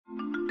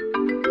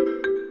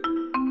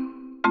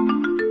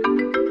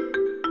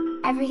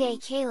Everyday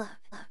Caleb.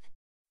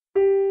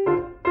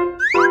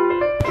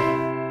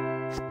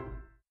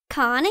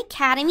 Khan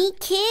Academy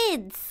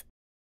Kids.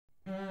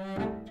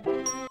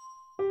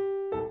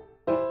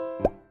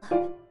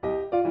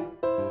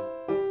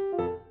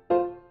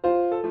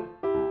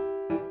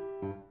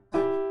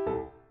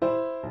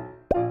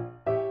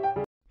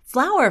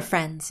 Flower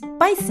Friends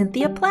by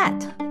Cynthia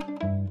Platt.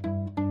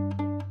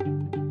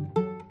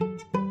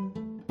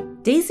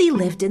 Daisy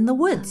lived in the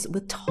woods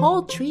with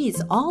tall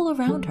trees all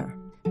around her.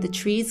 The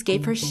trees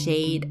gave her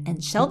shade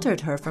and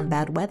sheltered her from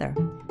bad weather.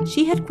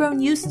 She had grown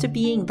used to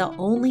being the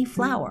only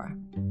flower.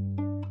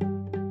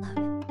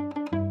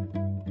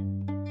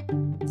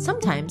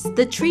 Sometimes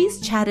the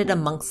trees chatted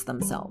amongst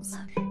themselves.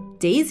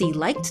 Daisy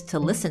liked to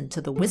listen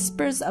to the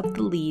whispers of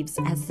the leaves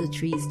as the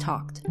trees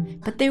talked,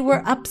 but they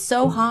were up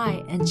so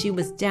high and she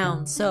was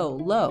down so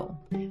low.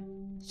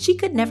 She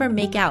could never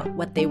make out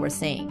what they were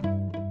saying.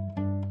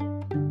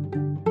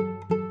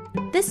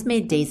 This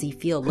made Daisy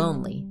feel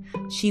lonely.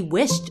 She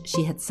wished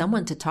she had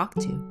someone to talk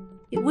to.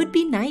 It would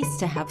be nice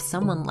to have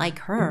someone like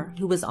her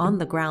who was on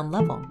the ground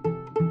level.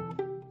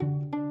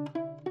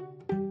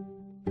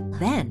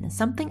 Then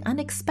something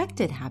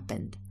unexpected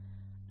happened.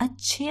 A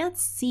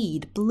chance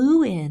seed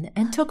blew in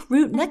and took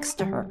root next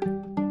to her.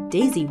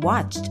 Daisy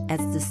watched as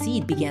the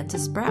seed began to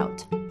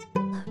sprout.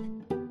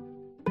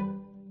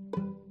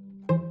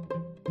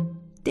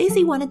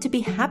 Daisy wanted to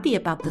be happy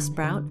about the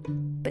sprout,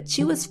 but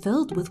she was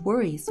filled with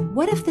worries.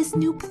 What if this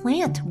new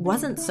plant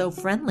wasn't so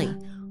friendly?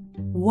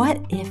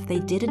 What if they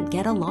didn't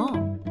get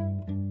along?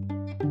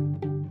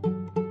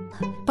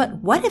 But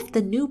what if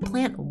the new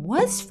plant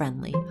was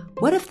friendly?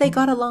 What if they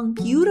got along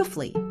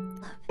beautifully?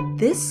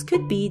 This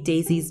could be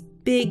Daisy's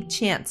big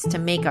chance to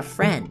make a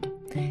friend.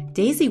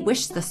 Daisy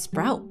wished the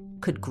sprout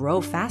could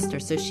grow faster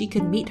so she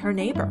could meet her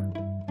neighbor.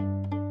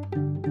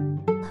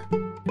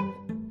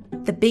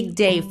 The big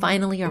day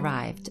finally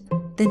arrived.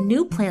 The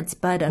new plant's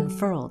bud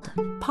unfurled.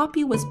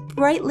 Poppy was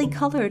brightly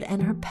colored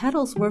and her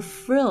petals were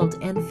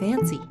frilled and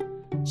fancy.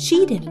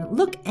 She didn't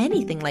look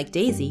anything like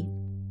Daisy.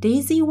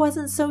 Daisy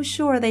wasn't so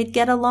sure they'd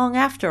get along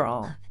after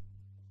all.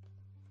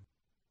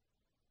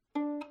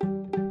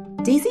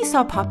 Daisy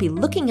saw Poppy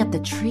looking at the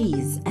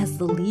trees as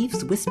the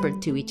leaves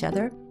whispered to each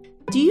other.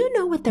 "Do you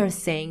know what they're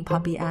saying?"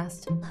 Poppy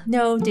asked.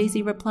 "No,"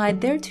 Daisy replied,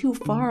 "they're too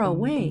far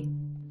away."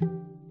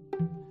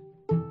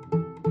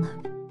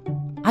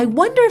 "I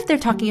wonder if they're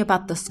talking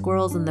about the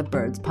squirrels and the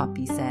birds,"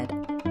 Poppy said.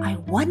 "I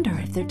wonder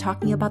if they're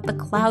talking about the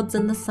clouds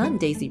and the sun,"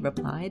 Daisy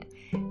replied.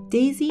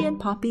 Daisy and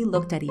Poppy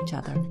looked at each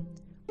other.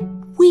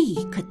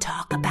 "We could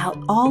talk about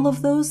all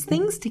of those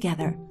things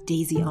together,"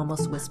 Daisy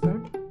almost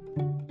whispered.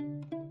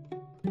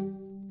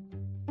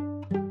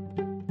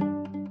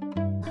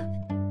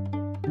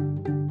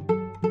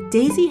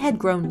 Daisy had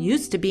grown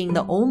used to being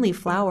the only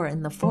flower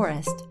in the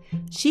forest.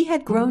 She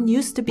had grown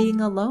used to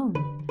being alone.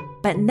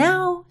 But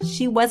now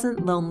she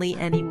wasn't lonely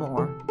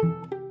anymore.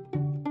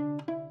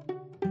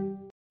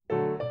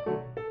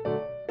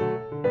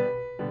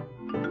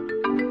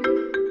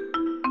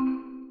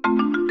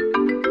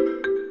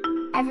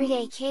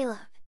 Everyday Caleb.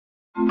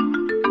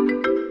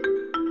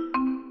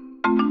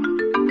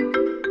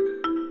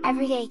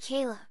 Everyday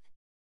Caleb.